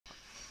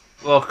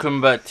Welcome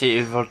back to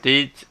Evil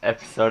Deedz,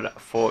 episode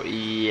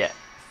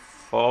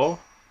 44.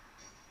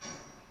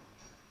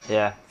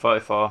 Yeah,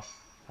 44.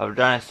 Of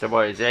Dynesty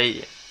Boys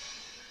 8,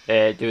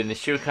 doing the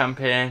shoe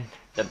campaign,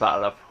 the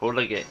Battle of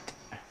Hulao.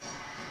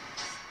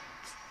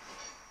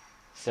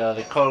 So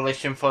the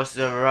coalition forces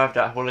have arrived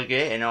at Hulao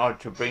in order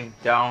to bring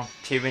down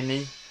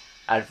tyranny,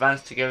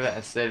 advance together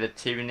and slay the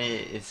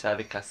tyranny inside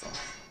the castle.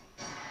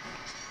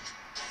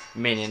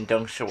 Meaning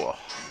Dong Shuo.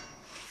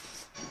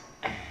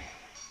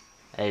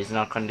 There's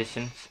no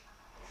conditions.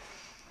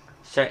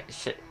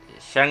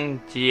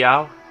 Shang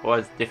Jiao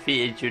was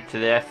defeated due to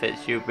the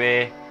efforts Liu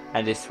Bei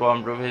and his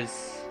sworn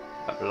brothers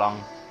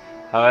along.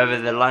 However,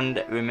 the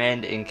land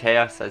remained in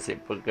chaos as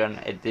it began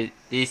a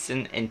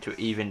descent into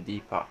even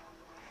deeper.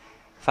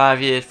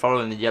 5 years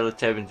following the Yellow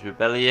Turban's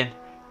rebellion,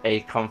 a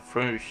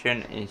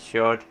confrontation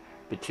ensued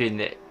between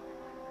the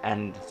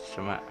and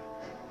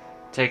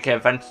taking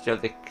advantage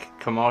of the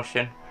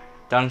commotion,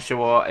 Dong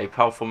Shuo, a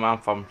powerful man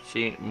from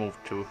Xi,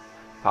 moved to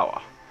power.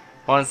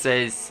 Once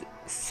they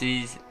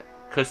seized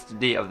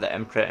custody of the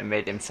emperor and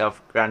made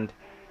himself Grand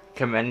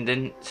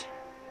Commandant,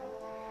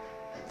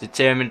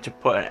 determined to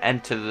put an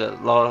end to the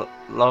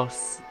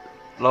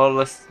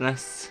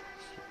lawlessness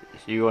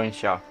Yuan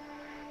Shao.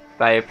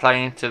 By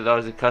applying to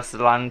those across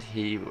the land,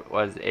 he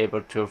was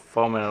able to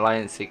form an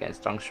alliance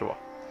against Dong Shuo.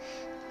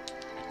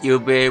 Liu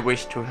Bei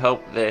wished to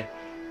help the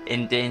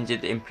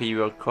endangered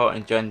imperial court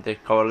and joined the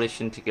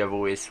coalition together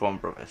with his sworn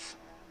brothers.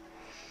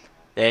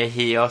 There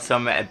he also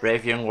met a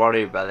brave young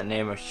warrior by the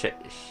name of Xiao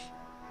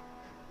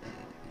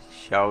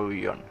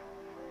Yun.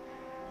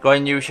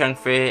 Guan Yu, Shang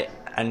Fei,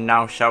 and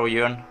now Xiao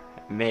Yun,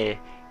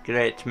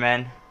 great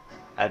men,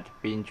 had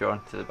been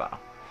drawn to the battle.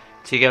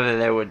 Together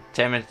they were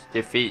determined to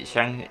defeat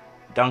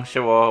Dong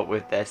Shuo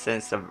with their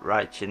sense of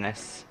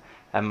righteousness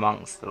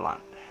amongst the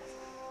land.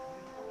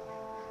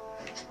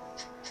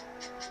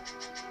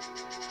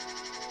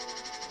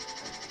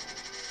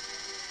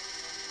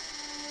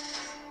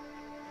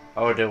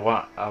 I would have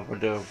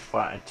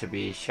wanted to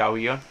be Xiao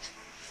Yun,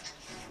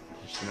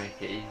 just to make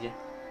it easier.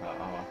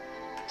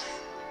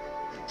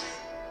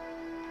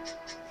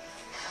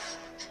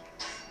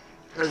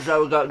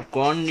 So we got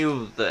Guan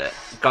Yu, the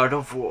God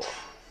of War.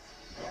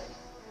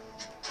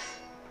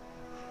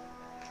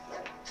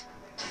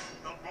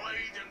 The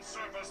blade and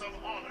service of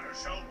honor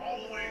shall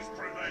always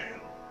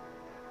prevail.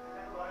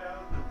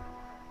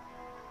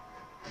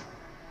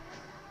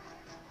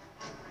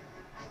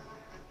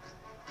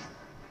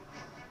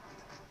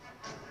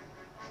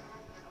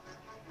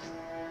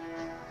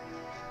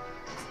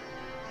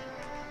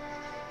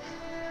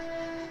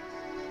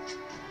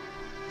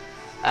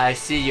 I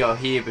see you're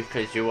here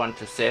because you want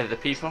to save the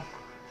people.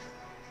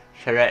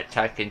 Correct,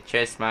 I can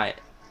chase my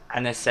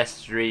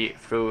ancestry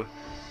through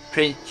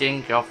Prince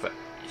Jing of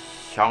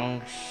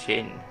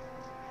Xiongxin.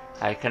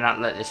 I cannot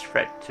let this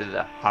threat to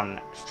the Han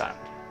stand.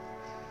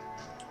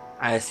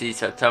 I see,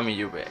 so tell me,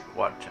 Yubei,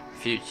 what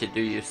future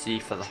do you see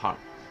for the Han?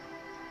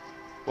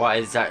 What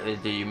exactly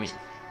do you mean?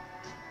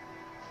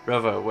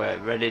 Brother, we're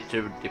ready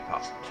to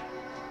depart.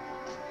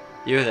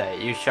 You there,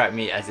 you strike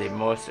me as a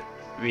most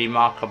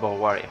remarkable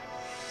warrior.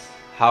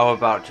 How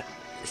about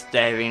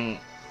stirring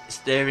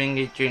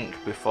a drink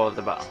before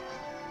the battle?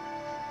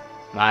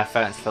 My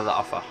thanks for the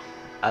offer.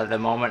 At the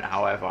moment,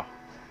 however,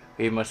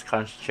 we must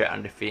concentrate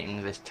on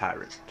defeating this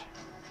tyrant.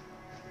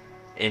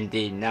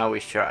 Indeed, now we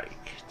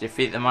strike.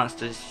 Defeat the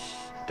monsters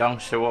Dong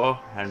Shuo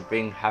and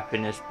bring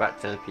happiness back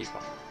to the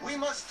people. We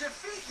must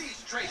defeat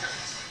these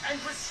traitors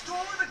and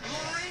restore the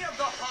glory of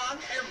the Han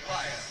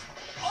Empire.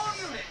 All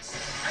units,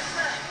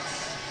 advance!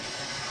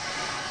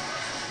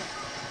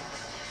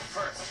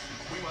 First,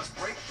 we must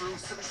break through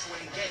Sim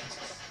Shui Gate.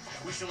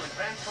 We shall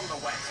advance from the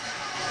west.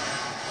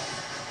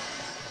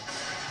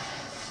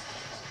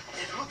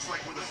 It looks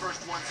like we're the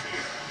first ones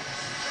here.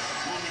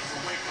 We'll need to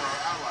wait for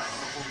our allies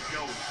before we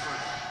go any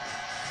further.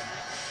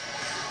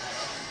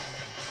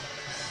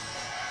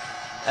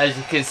 As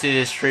you can see,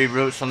 there's 3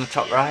 routes on the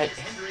top right,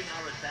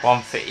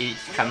 one for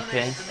each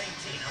campaign.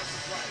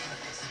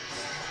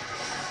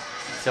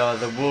 So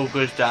the Wu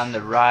goes down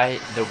the right,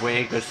 the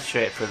Wei goes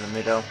straight through the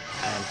middle,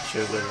 and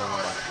Shu goes on the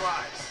left.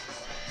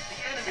 The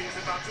enemy is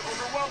about to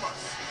overwhelm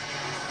us.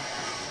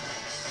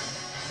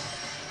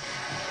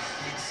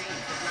 It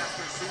seems that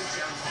Master Sun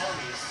Jian's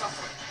army is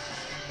suffering.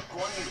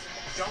 Guan Yu,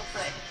 Zhang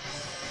Fei,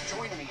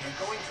 join me in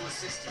going to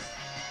assist him.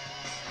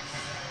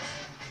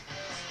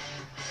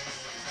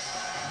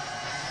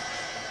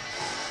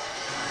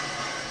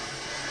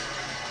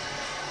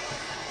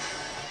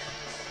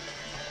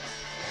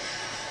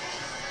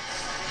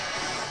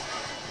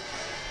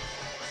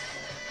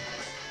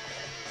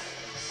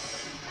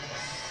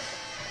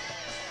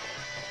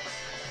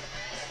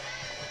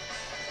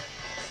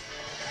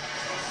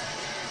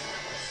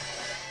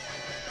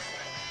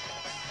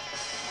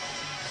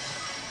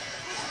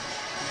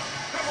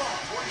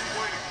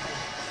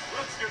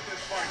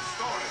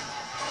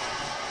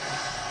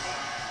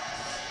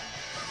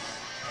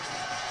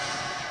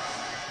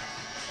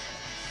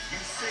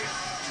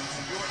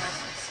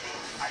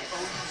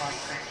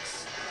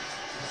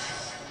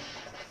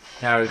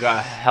 Now we've got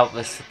to help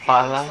the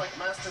supply Looks line. like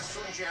Master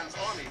Sun Jian's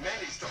army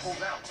managed to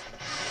hold out.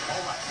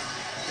 Alright,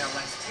 now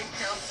let's take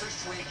down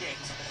Shui Gate.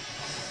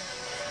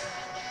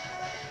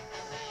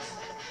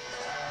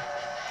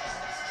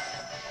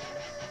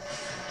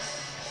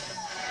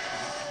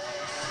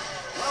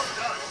 Well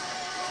done.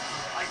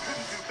 I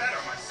couldn't do better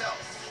myself.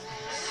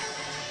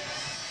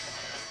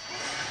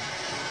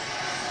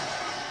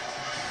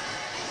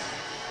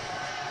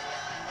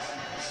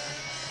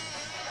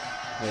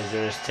 Maybe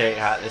just take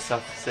out this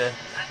officer.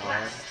 At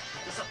last,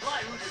 the supply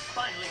route is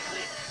finally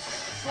clear.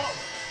 Whoa!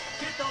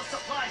 Get those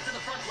supplies to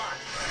the front line.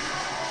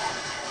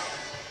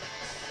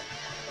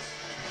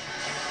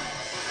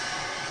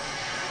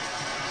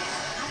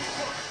 You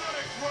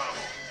pathetic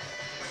rabble!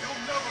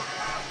 You'll never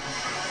pass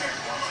through the gate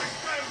while I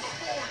stand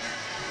before you!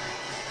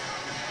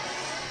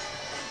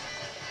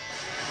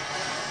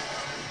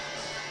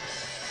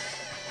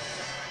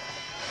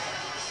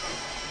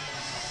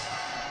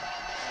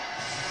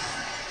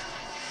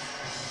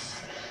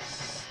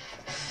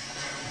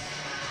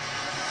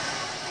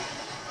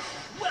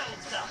 Well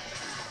done.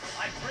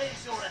 I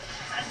praise your efforts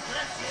and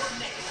bless your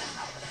name and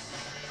house.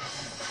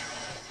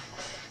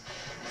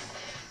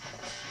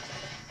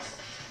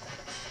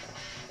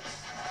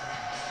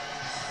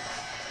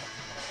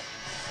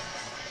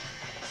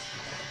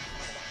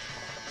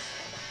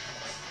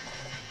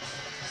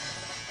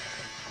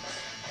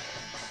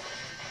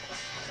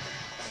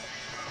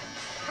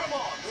 Come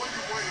on, what are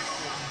you waiting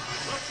for?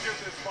 Let's get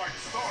this fight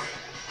started!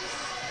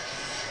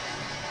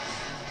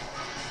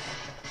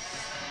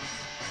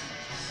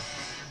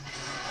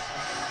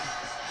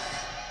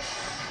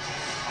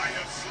 I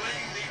have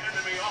slain the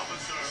enemy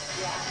officer,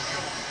 Wont.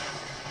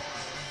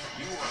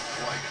 You are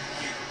quite a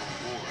capable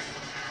warrior.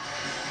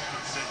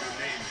 You said your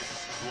name is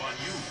Guan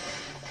Yu.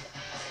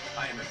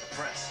 I am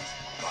impressed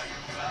by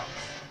your valor.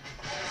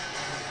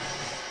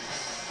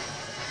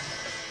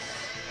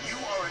 You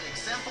are an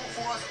example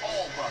for us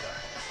all, brother.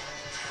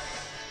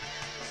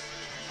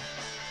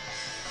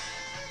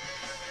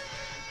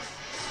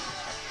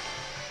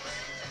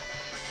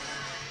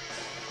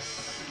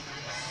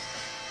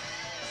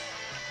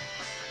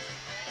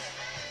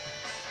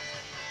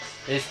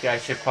 This guy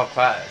should pop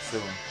out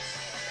soon.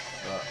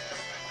 But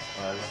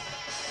whatever.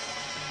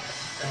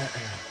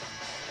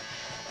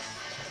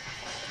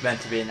 It's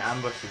meant to be an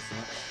ambush, isn't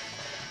it?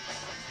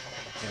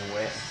 In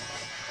wait.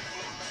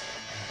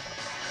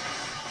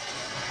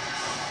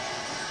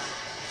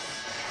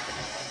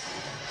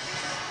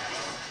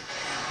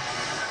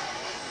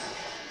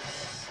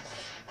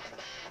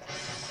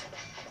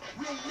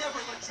 We'll never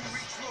let you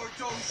reach Lord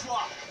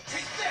Donghua.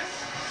 Take this!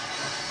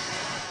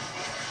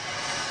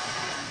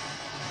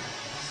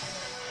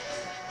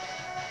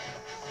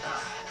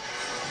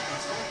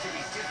 It's going to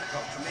be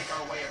difficult to make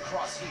our way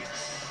across here.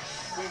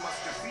 We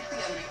must defeat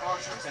the enemy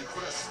archers and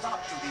put a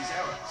stop to these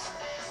arrows.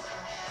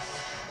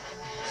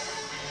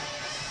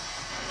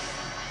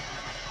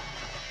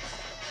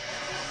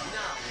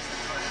 Now is the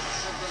time to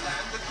show the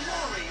land the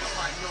glory of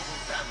my noble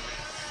family.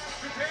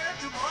 Prepare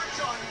to march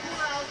on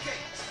Hulao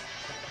Gate.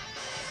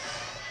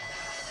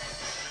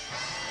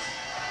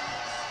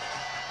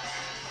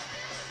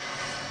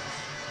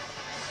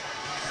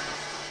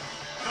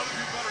 None of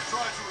you better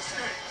try to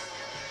escape.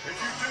 If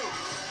you do,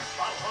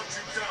 I'll hunt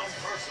you down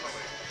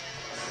personally.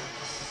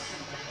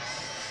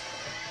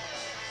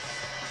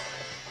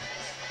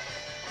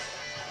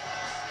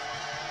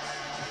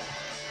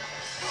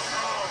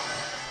 Oh,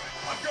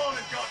 I've gone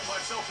and gotten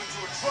myself into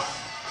a trap.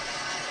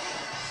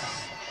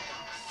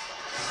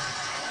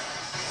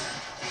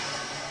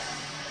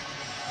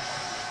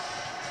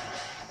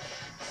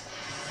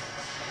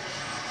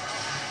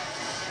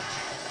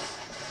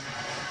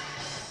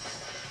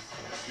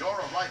 Your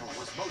arrival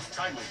was most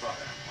timely,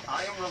 brother.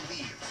 I am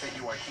relieved that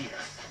you are here.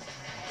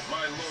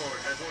 My lord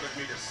has ordered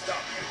me to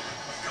stop you.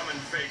 Come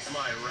and face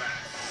my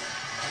wrath.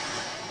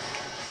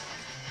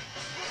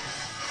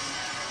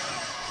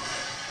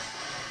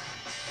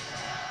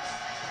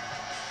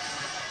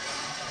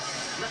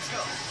 Let's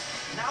go.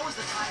 Now is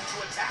the time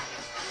to attack.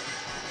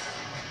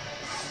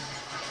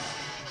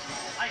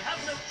 I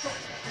have no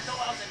choice but to go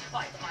out and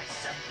fight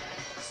myself.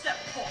 Step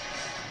forward.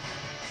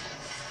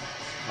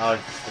 I'll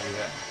just leave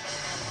it.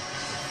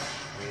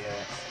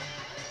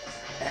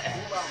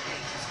 Hulao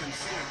Gate is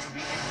considered to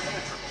be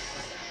impenetrable.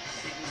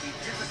 It will be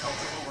difficult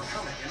to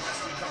overcome it unless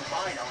we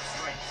combine our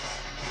strength.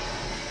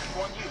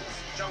 Guan Yu,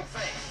 Zhang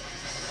Fei,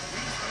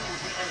 please deal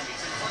with the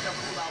enemies in front of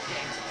Hulao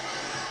Gate.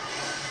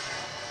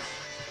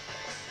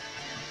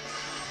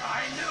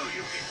 I knew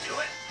you could do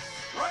it.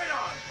 Right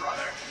on,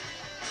 brother.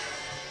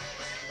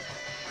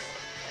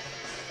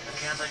 I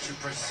can't let you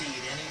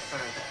proceed any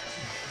further.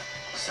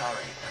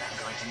 Sorry, but I'm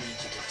going to need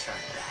you to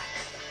turn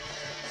back.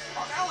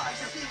 Our allies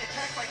are being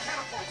attacked by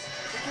catapults.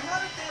 They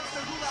cannot advance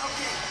to Hulao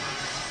Gate.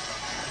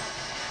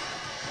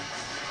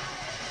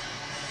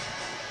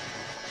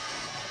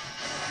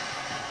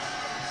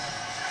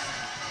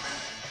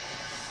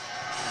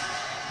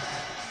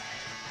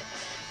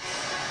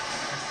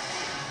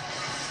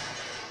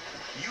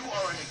 You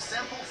are an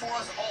example for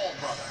us all,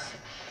 brother.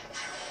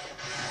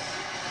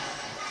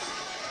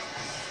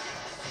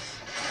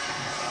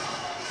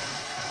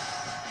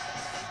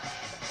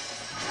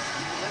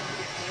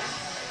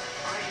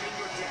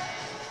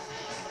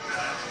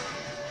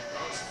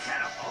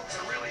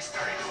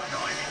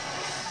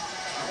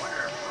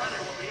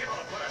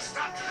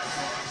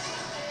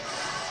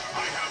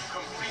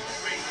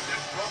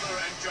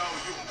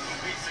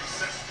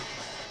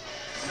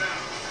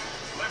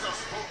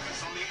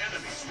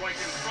 boss right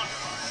in front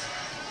of us.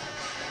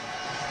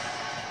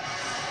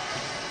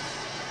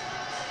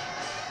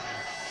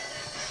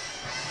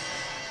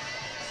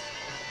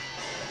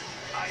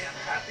 I am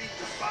happy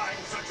to find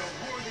such a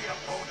worthy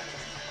opponent.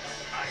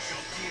 I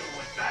shall deal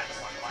with that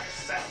one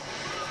myself.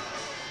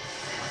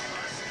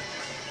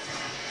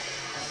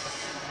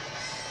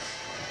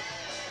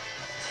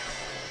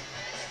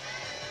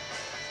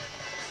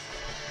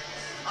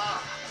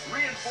 Ah,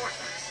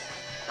 reinforcements.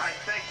 I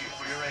thank you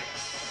for your aid.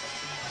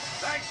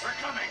 Thanks for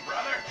coming,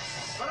 brother.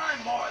 But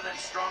I'm more than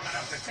strong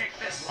enough to take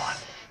this lot.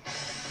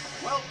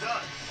 Well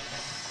done.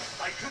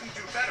 I couldn't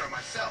do better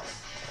myself.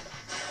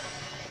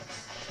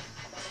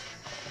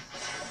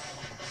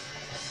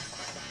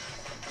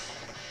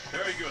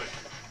 Very good.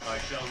 I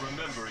shall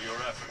remember your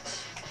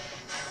efforts.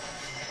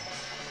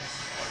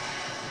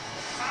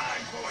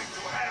 I'm going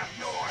to have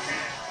your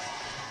head.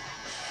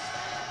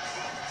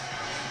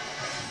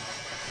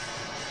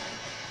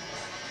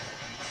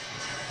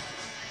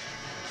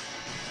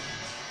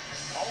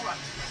 All right,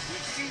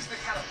 we've seized the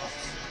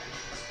catapults.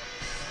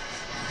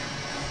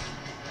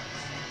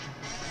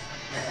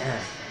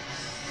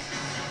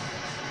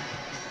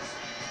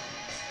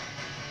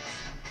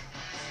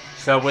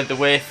 So with the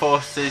wave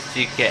forces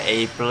you get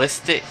a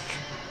ballistic.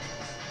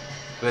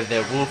 With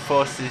the wolf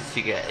forces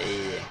you get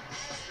a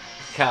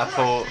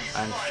catapult,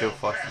 and shield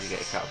forces you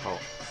get a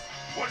catapult.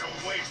 What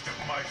a waste of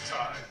my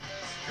time.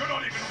 You're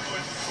not even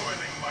worth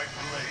soiling my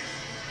blade.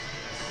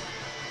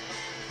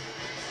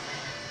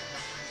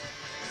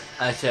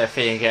 Actually, I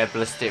think you get a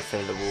ballistic for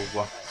the wolf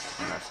one.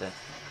 And that's it.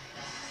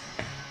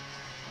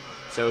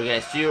 So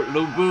against you,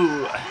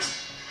 Lubu,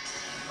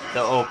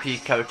 the OP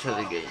character of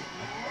the game.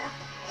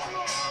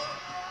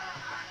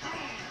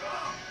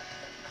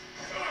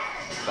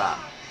 Bam.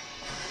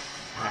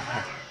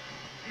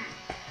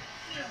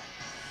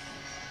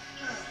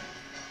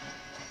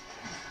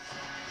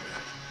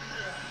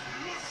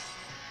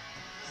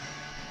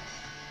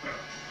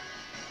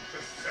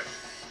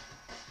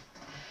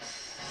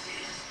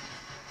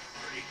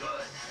 Pretty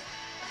good.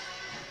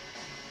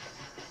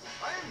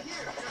 I am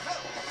here to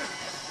help.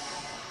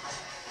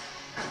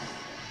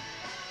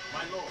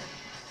 My lord,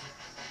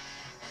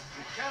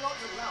 you cannot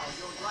allow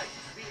your light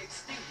to be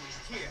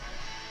extinguished here.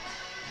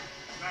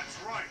 That's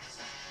right.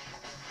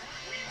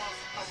 We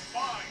must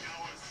combine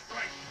our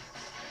strength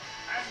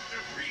and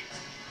defeat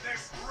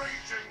this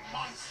raging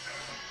monster.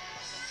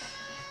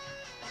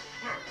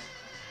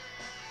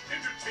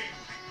 Entertain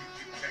me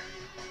if you can.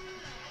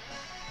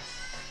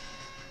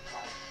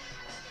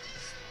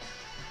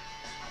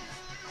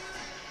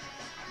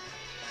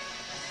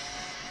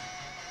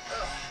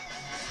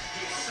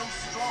 He is so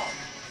strong.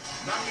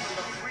 Not even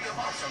the three of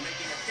us are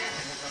making a dent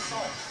in his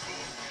assault.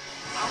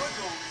 Our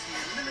goal is the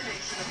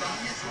elimination of the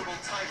miserable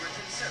tyrant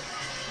himself.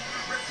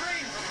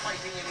 Refrain from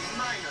fighting any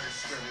minor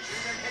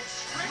skirmishes and head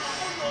straight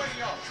for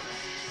Royal.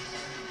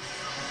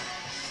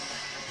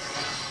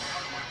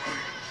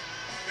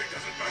 It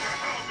doesn't matter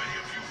how many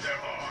of you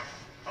there are.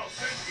 I'll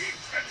send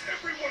each and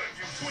every one of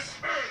you to an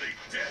early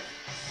death.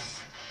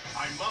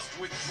 I must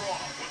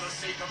withdraw for the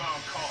sake of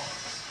our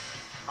cause.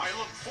 I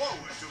look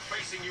forward to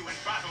facing you in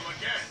battle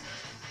again.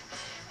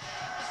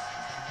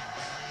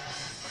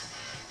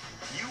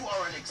 You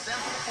are an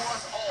example for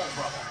us all,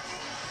 brother.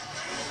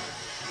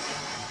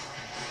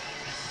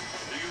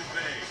 Liu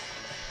Bei,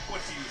 what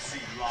do you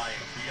see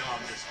lying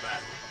beyond this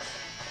battle?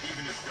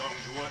 Even if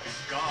Dongjua is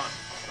gone,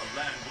 the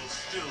land will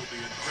still be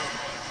in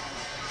turmoil.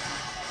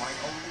 My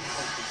only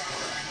hope is for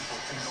the people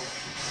to know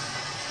peace.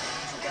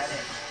 To that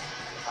end,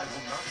 I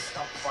will not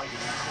stop fighting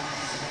until it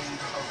is made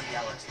a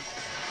reality.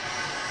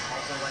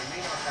 Although I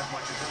may not have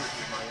much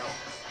ability of my own,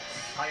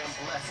 I am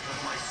blessed with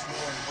my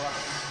sworn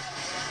brothers.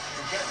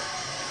 Together,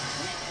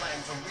 we plan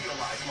to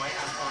realize my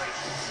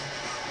aspirations.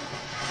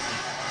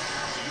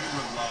 You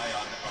rely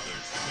on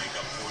others to make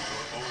up for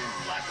your own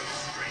lack of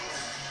strength.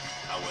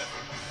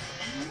 However,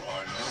 you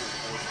are no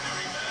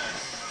ordinary man.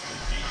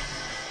 Indeed,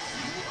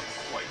 you are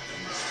quite the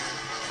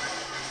mystery.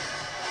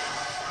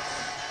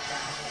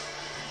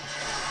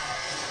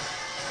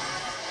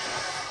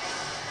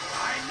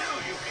 I knew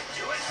you could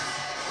do it!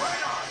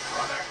 Right on,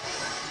 brother!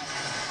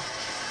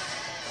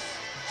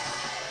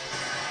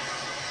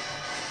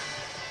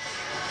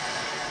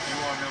 You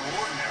are no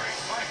ordinary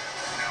fighter,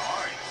 now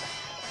are you?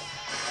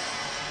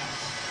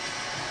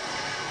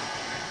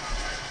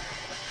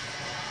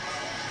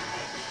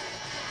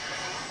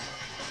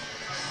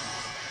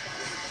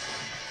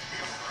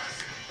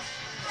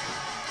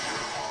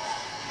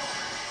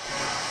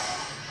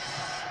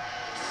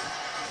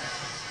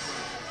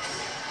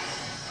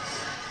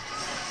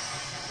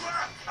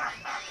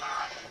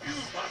 You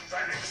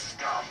pathetic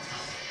scum!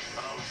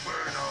 I'll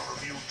burn all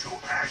of you to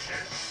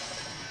ashes!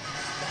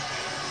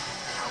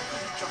 How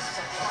could you just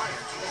set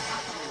fire to the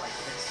capital like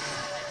this?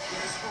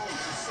 It is home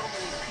to so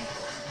many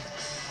people.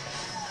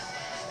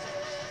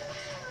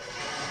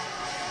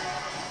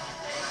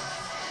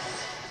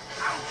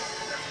 Ouch!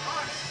 That's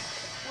hot!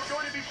 We're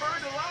going to be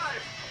burned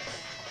alive!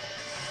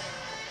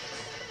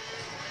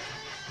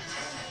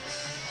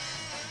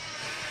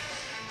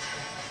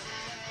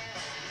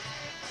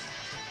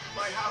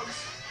 My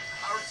house,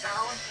 our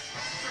town,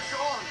 they're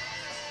gone.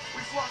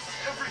 We've lost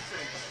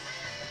everything.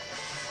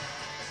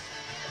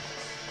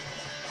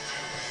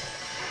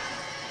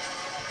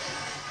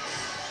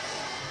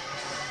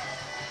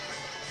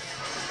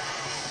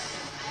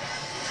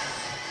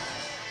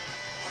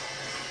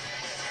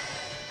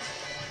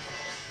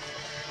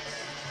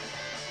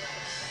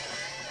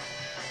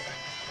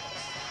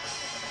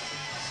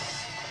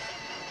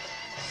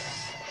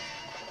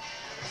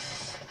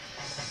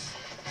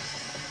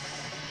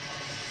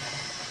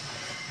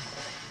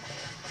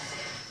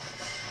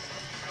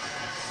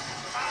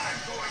 I'm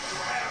going to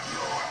have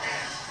your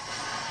head.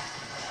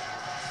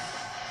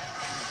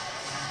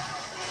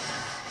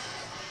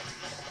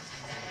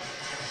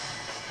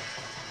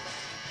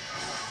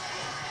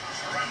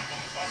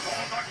 Tremble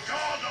before the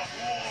god of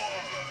war!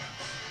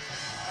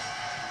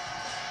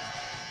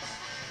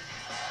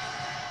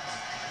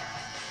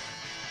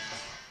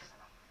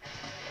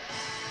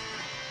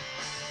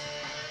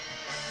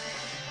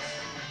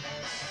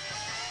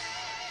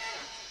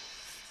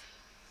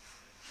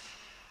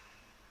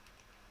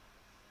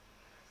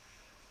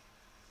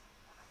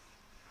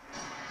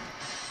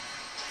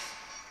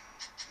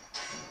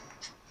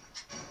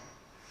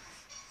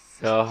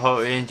 So I hope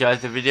you enjoyed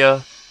the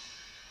video.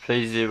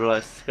 Please leave a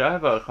like,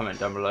 subscribe, or comment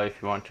down below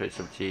if you want to. It's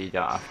up to you, you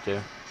don't have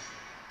to.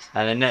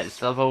 And the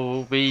next level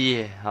will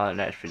be, the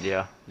next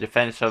video,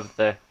 defense of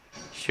the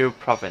Shu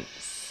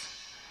province.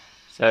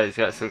 So it's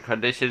got some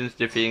conditions.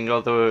 Defeating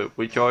all the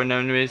withdrawn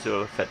enemies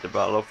will affect the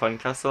Battle of Fan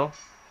Castle.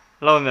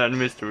 Allowing the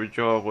enemies to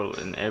withdraw will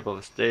enable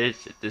the stage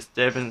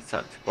disturbance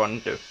at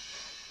Guandu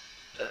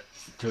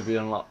to be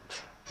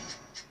unlocked.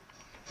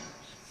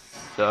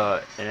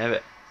 So in a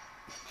bit.